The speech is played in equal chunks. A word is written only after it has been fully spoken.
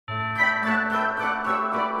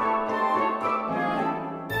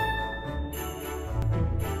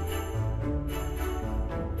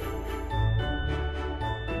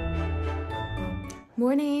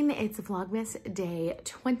it's Vlogmas day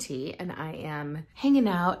 20 and I am hanging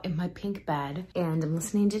out in my pink bed and I'm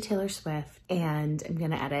listening to Taylor Swift and I'm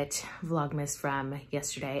gonna edit Vlogmas from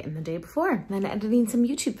yesterday and the day before. And then editing some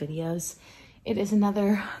YouTube videos. It is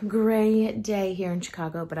another gray day here in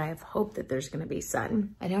Chicago, but I have hope that there's gonna be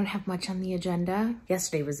sun. I don't have much on the agenda.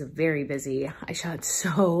 Yesterday was very busy. I shot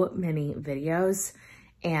so many videos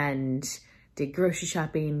and did grocery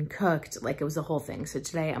shopping, cooked, like it was a whole thing. So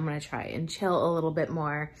today I'm gonna try and chill a little bit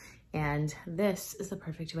more, and this is the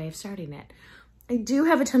perfect way of starting it. I do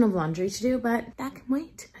have a ton of laundry to do, but that can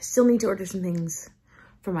wait. I still need to order some things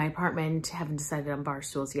for my apartment. Haven't decided on bar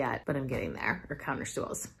stools yet, but I'm getting there, or counter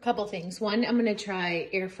stools. Couple things. One, I'm gonna try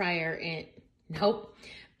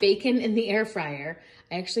bacon in the air fryer.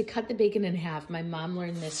 I actually cut the bacon in half. My mom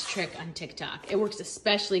learned this trick on TikTok. It works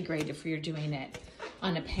especially great if you're doing it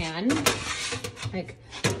on a pan. Like,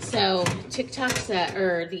 so TikTok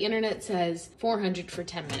or the internet says 400 for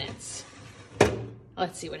 10 minutes.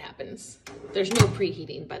 Let's see what happens. There's no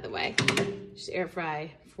preheating, by the way. Just air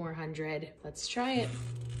fry 400. Let's try it.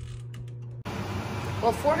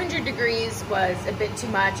 Well, 400 degrees was a bit too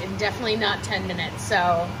much and definitely not 10 minutes.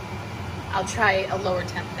 So I'll try a lower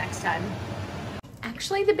temp next time.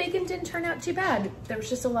 Actually, the bacon didn't turn out too bad. There was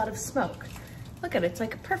just a lot of smoke. Look at it, it's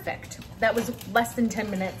like perfect. That was less than 10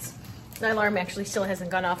 minutes. My alarm actually still hasn't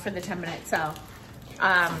gone off for the 10 minutes, so.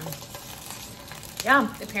 Yeah,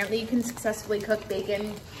 apparently you can successfully cook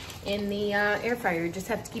bacon in the air fryer. You just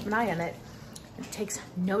have to keep an eye on it. It takes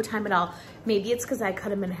no time at all. Maybe it's because I cut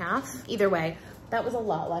them in half. Either way, that was a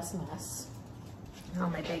lot less mess. Oh,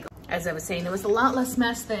 my bagel. As I was saying, it was a lot less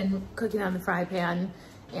mess than cooking on the fry pan.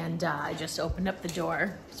 And I just opened up the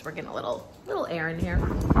door, so we're getting a little air in here.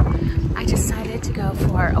 I decided to go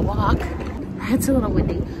for a walk. It's a little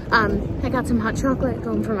windy. I got some hot chocolate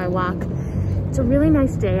going for my walk. It's a really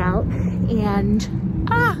nice day out, and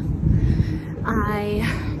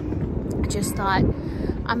I just thought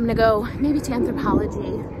I'm gonna go maybe to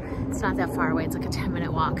Anthropology. It's not that far away, it's like a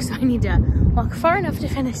 10-minute walk, so I need to walk far enough to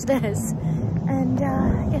finish this and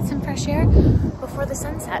get some fresh air before the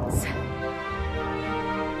sun sets.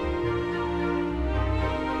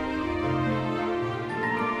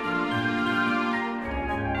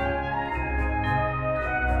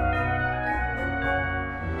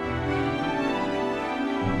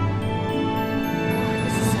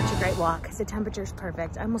 Walk because the temperature's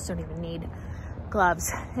perfect. I almost don't even need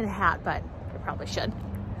gloves and a hat, but I probably should.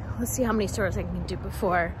 Let's see how many stores I can do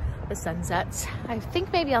before the sun sets. I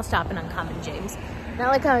think maybe I'll stop in Uncommon James. Not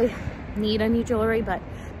like I need any jewelry, but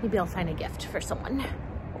maybe I'll find a gift for someone.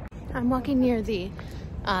 I'm walking near the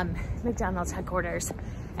McDonald's headquarters,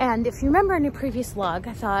 and if you remember in a previous vlog,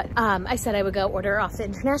 I thought I said I would go order off the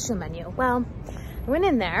international menu. Well, I went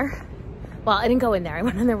in there. Well, I didn't go in there. I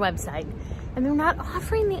went on their website. And they're not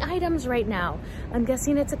offering the items right now. I'm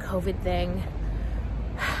guessing it's a COVID thing.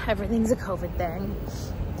 Everything's a COVID thing.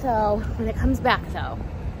 So when it comes back though,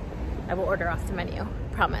 I will order off the menu,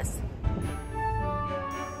 promise.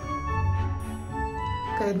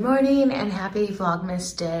 Good morning and happy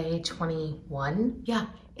Vlogmas day 21. Yeah,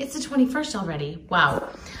 it's the 21st already. Wow.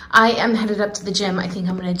 I am headed up to the gym. I think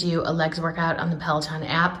I'm gonna do a legs workout on the Peloton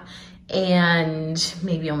app and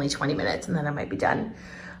maybe only 20 minutes and then I might be done.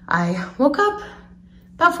 I woke up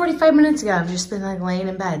about 45 minutes ago. I've just been like laying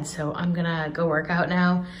in bed. So I'm gonna go work out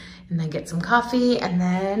now and then get some coffee and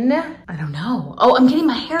then, I don't know. Oh, I'm getting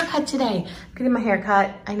my hair cut today. I'm getting my hair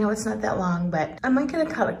cut. I know it's not that long, but I might get a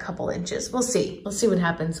cut a couple inches. We'll see. We'll see what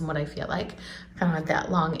happens and what I feel like. I kind of want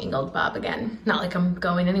that long angled bob again. Not like I'm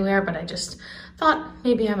going anywhere, but I just thought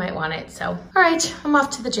maybe I might want it. So, all right, I'm off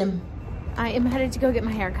to the gym. I am headed to go get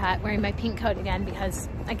my hair cut, wearing my pink coat again because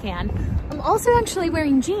I can. I'm also actually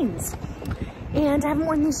wearing jeans. And I haven't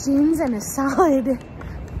worn these jeans in a solid,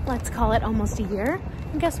 let's call it almost a year.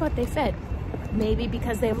 And guess what? They fit. Maybe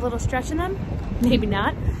because they have a little stretch in them, maybe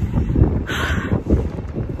not.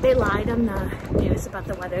 They lied on the news about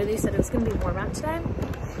the weather. They said it was gonna be warm out today.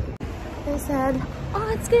 They said, oh,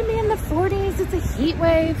 it's gonna be in the 40s. It's a heat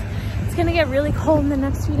wave. It's gonna get really cold in the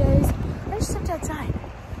next few days. I just stepped outside.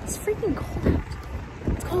 It's freaking cold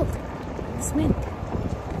out. It's cold. It's wind.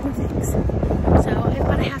 No thanks. So I have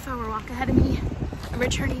about a half-hour walk ahead of me. I'm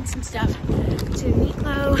returning some stuff to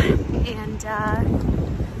Uniqlo,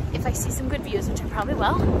 and if I see some good views, which I probably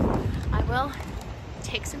will, I will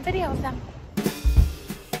take some video of them.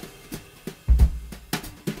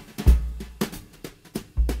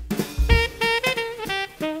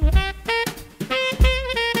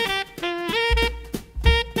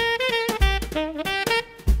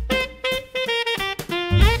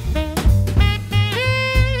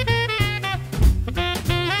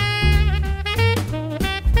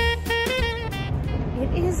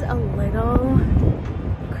 little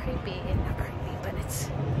creepy, not creepy, but it's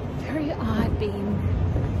very odd being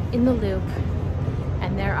in the loop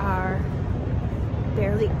and there are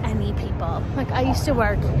barely any people. Like I used to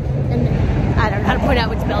work in, I don't know how to point out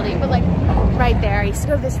which building, but like right there, I used to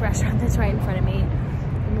go to this restaurant that's right in front of me.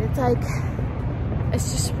 And it's like,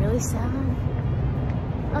 it's just really sad.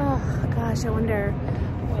 Oh gosh, I wonder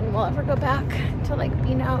when we'll ever go back to like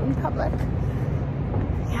being out in public.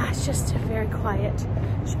 Yeah, it's just a very quiet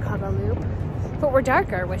Chicago loop. But we're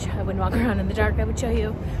darker, which I wouldn't walk around in the dark. I would show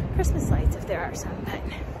you Christmas lights if there are some, but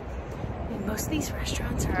I mean, most of these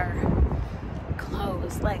restaurants are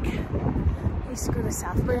closed. Like, I used to go to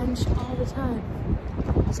South Branch all the time.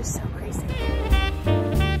 It's just so crazy.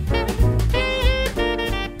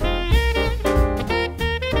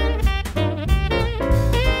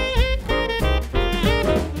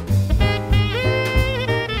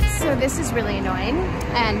 So this is really annoying,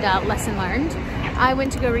 and lesson learned. I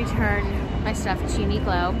went to go return my stuff at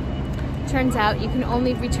Uniqlo. Turns out you can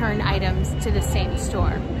only return items to the same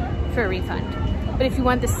store for a refund. But if you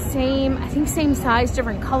want the same, I think same size,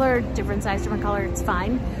 different color, it's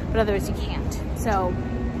fine. But otherwise you can't. So,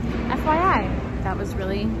 FYI, that was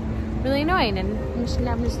really, really annoying. And Michigan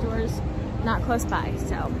Avenue store's not close by.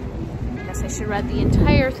 So, I guess I should read the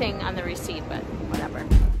entire thing on the receipt, but whatever.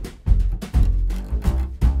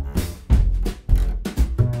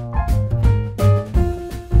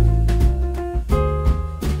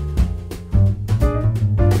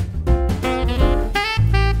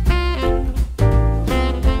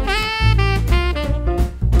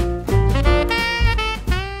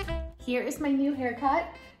 Here is my new haircut.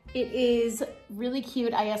 It is really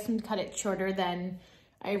cute. I asked him to cut it shorter than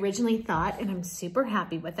I originally thought, and I'm super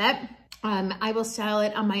happy with it. I will style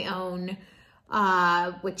it on my own,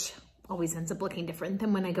 which always ends up looking different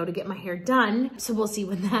than when I go to get my hair done. So we'll see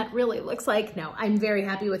what that really looks like. No, I'm very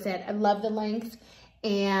happy with it. I love the length,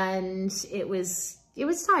 and it was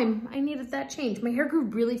time. I needed that change. My hair grew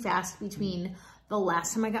really fast between the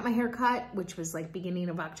last time I got my hair cut, which was like beginning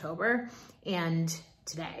of October, and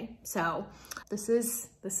today. So this is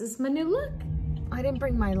my new look. I didn't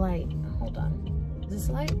bring my light. Hold on. Is this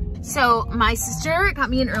light? So my sister got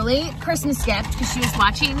me an early Christmas gift because she was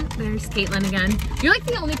watching. There's Caitlin again. You're like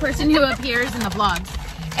the only person who appears in the vlogs.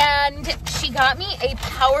 And she got me a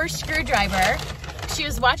power screwdriver. She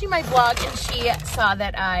was watching my vlog and she saw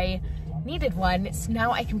that I needed one. So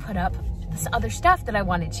now I can put up this other stuff that I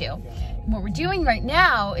wanted to. And what we're doing right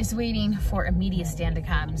now is waiting for a media stand to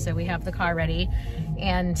come. So we have the car ready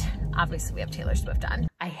and obviously we have Taylor Swift on.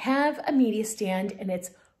 I have a media stand and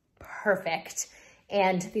it's perfect.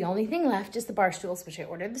 And the only thing left is the bar stools, which I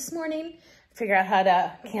ordered this morning. Figure out how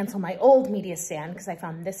to cancel my old media stand because I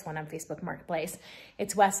found this one on Facebook Marketplace.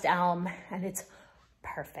 It's West Elm and it's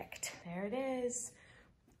perfect. There it is.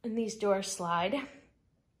 And these doors slide.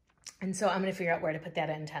 And so I'm gonna figure out where to put that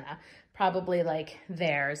antenna. Probably like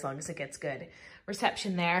there, as long as it gets good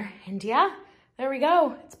reception there. And yeah, there we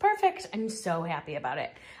go. It's perfect. I'm so happy about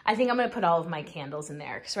it. I think I'm gonna put all of my candles in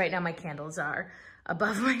there because right now my candles are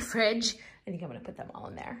above my fridge. I think I'm gonna put them all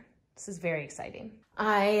in there. This is very exciting.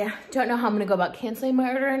 I don't know how I'm gonna go about canceling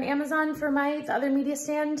my order on Amazon for the other media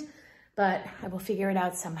stand, but I will figure it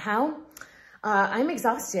out somehow. I'm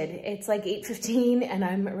exhausted. It's like 8:15 and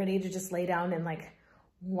I'm ready to just lay down and like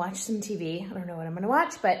watch some TV. I don't know what I'm gonna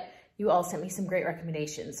watch, but you all sent me some great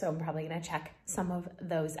recommendations. So I'm probably gonna check some of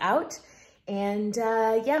those out. And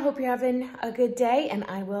yeah, hope you're having a good day and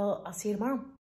I'll see you tomorrow.